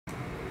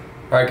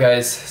Alright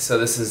guys, so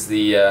this is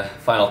the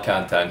final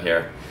countdown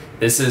here.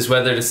 This is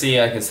whether to see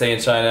I can stay in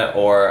China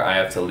or I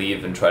have to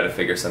leave and try to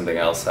figure something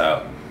else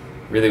out.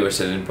 Really wish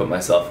I didn't put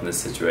myself in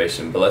this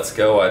situation, but let's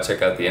go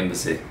check out the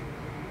embassy.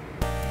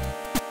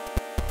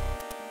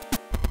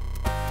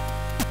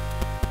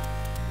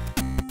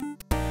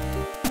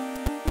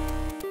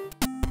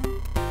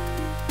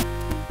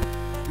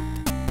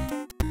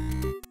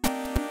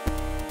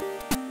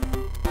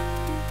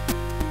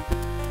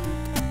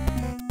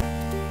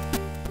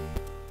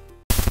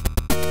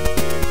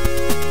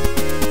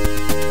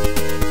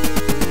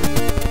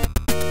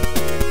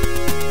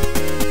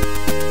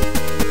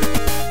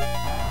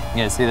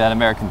 You guys see that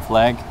American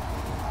flag?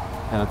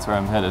 Yeah, that's where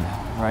I'm headed,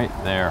 right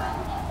there.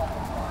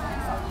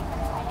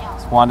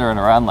 Just wandering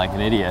around like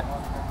an idiot,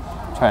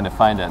 trying to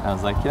find it. And I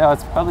was like, you know,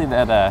 it's probably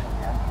that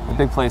the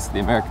big place with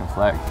the American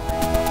flag.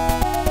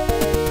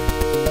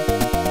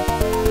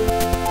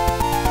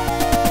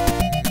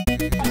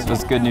 So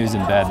it's good news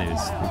and bad news.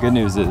 The good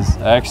news is,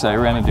 I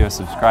ran into a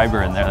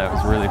subscriber in there that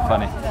was really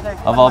funny.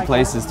 Of all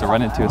places to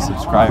run into a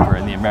subscriber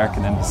in the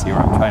American embassy where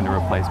I'm trying to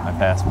replace my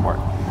passport.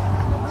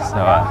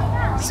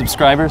 So,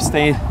 subscribers,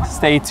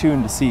 stay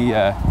tuned to see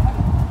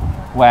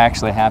what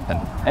actually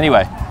happened.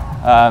 Anyway,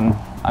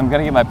 I'm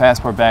gonna get my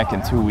passport back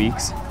in 2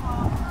 weeks,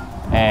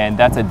 and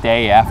that's a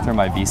day after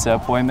my visa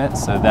appointment,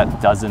 so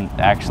that doesn't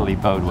actually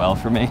bode well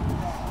for me.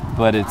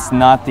 But it's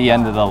not the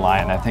end of the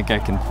line. I think I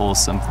can pull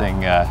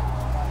something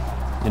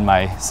in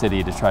my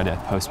city to try to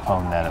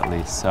postpone that at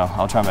least. So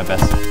I'll try my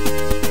best.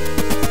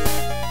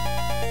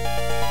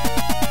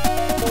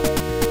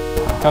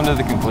 Come to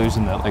the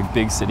conclusion that like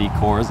big city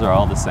cores are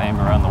all the same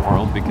around the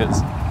world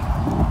because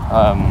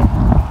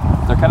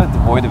they're kind of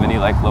devoid of any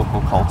like local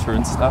culture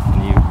and stuff,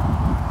 and you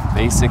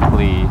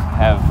basically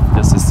have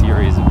just a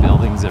series of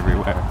buildings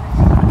everywhere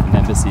and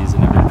embassies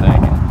and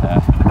everything. And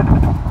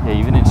yeah,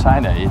 even in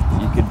China,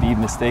 you could be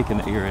mistaken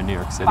that you're in New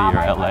York City or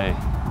LA.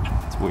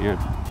 It's weird.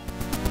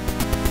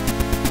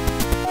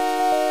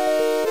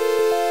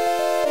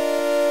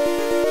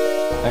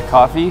 That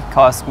coffee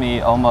cost me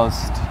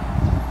almost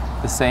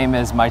the same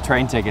as my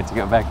train ticket to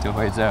go back to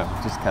Guangzhou,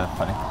 which is kind of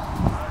funny.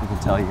 You can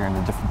tell you're in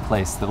a different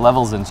place. The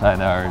levels in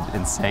China are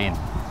insane.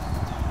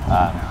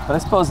 But I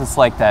suppose it's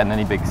like that in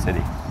any big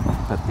city.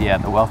 But yeah,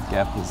 the wealth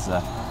gap is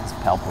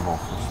palpable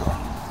for sure.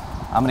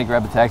 I'm gonna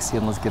grab a taxi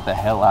and let's get the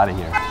hell out of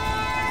here.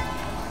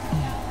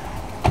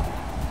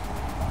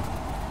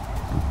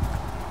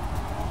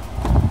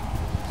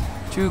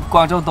 去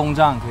广州东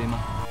站可以吗？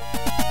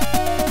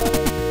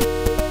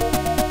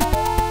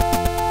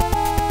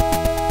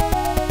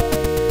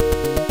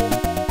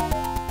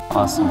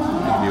 Awesome.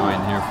 I'll be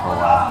waiting here for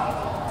a while.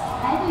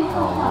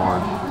 Oh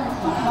Lord.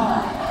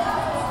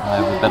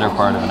 I have the better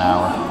part of an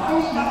hour.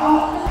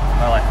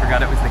 Well, I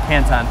forgot it was the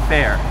Canton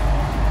Fair,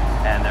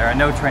 and there are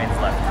no trains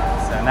left.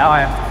 So now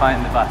I have to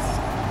find the bus.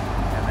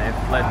 And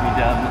they've led me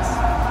down this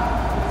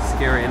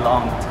scary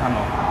long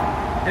tunnel.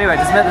 Anyway, I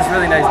just met this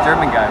really nice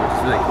German guy, which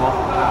is really cool.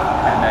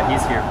 And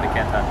he's here for the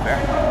Canton Fair.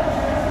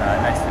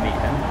 Nice to meet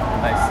him.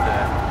 Nice to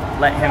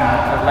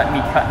let me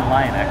cut in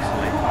line,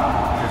 actually.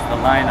 The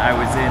line I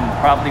was in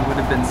probably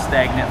would have been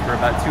stagnant for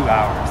about 2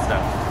 hours, so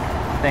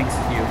thanks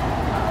to you.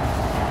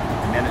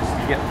 I managed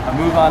to get a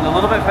move on a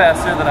little bit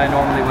faster than I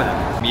normally would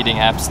have. Meeting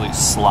absolute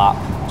slop,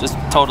 just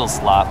total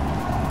slop.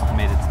 I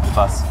made it to the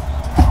bus.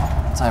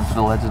 Time for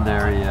the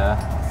legendary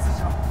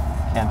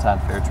Canton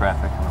Fair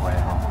traffic on the way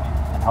home.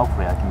 And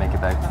hopefully I can make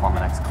it back before my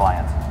next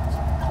client.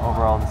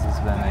 Overall, this has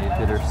been a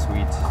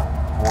bittersweet,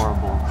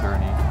 horrible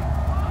journey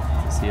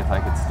to see if I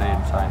could stay in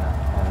China,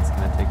 and it's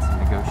going to take some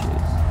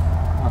negotiating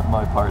on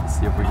my part to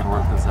see if we can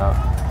work this out.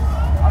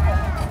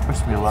 Wish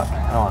me luck.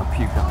 I don't want to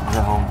puke on the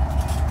way home.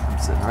 I'm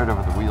sitting right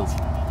over the wheels.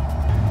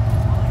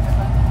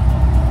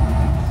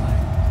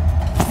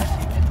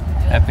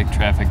 Epic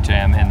traffic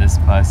jam, and this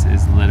bus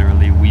is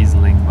literally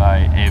weaseling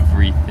by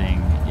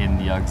everything in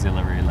the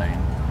auxiliary lane,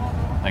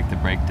 like the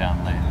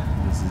breakdown lane.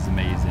 This is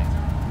amazing.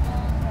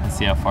 Let's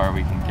see how far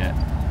we can get.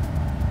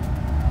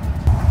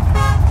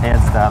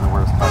 Hands down the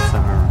worst bus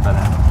I've ever been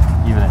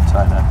in, even in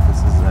China. This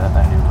is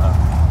a new low.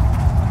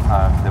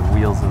 The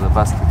wheels of the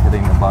bus keep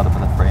hitting the bottom of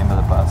the frame of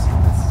the bus, and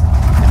it's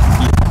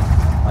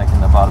like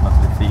in the bottom of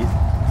your feet.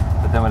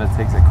 But then when it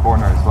takes a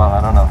corner as well, I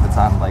don't know if it's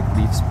on like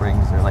leaf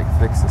springs or like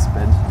fixed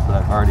suspension, but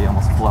I've already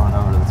almost flown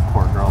over to this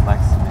poor girl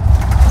next to me.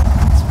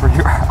 It's pretty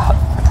rough.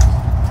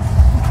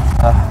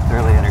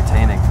 Fairly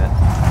entertaining, but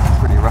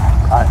pretty rough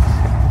ride.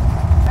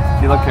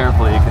 If you look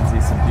carefully, you can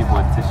see some people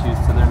with tissues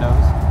to their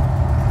nose.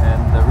 And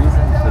the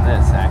reason for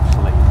this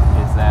actually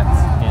is that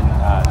in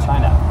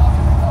China,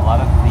 a lot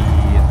of the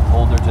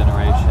older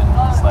generation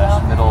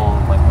 /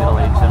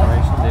 middle-aged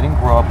generation, they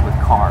didn't grow up with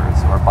cars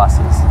or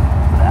buses,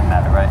 for that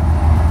matter, right?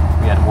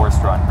 We had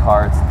horse-drawn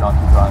carts,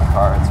 donkey-drawn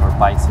carts, or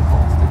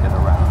bicycles to get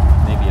around.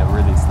 Maybe a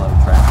really slow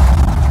tram.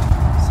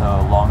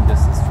 So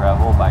long-distance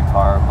travel by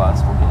car or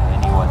bus will get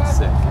anyone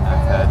sick. And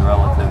I've had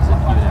relatives, and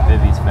even in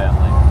Vivi's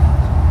family,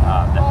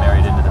 that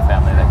married into the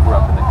family that grew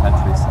up in the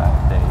countryside.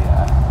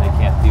 They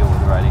can't deal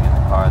with riding in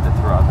the car. They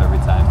throw up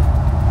every time.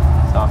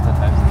 So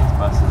oftentimes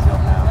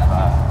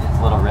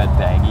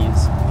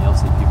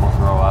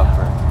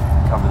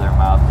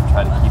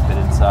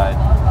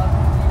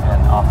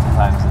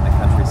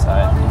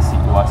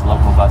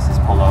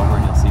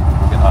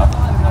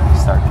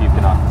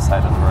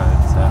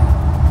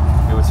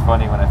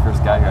funny when I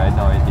first got here. I had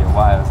no idea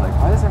why. I was like,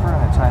 why is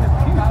everyone in China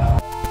puke?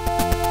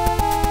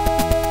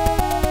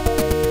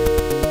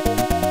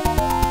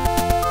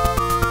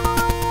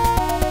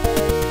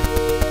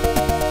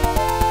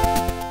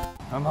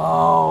 I'm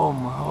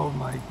home. Oh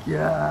my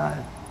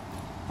God.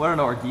 What an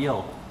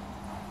ordeal.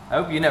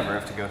 I hope you never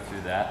have to go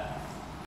through that.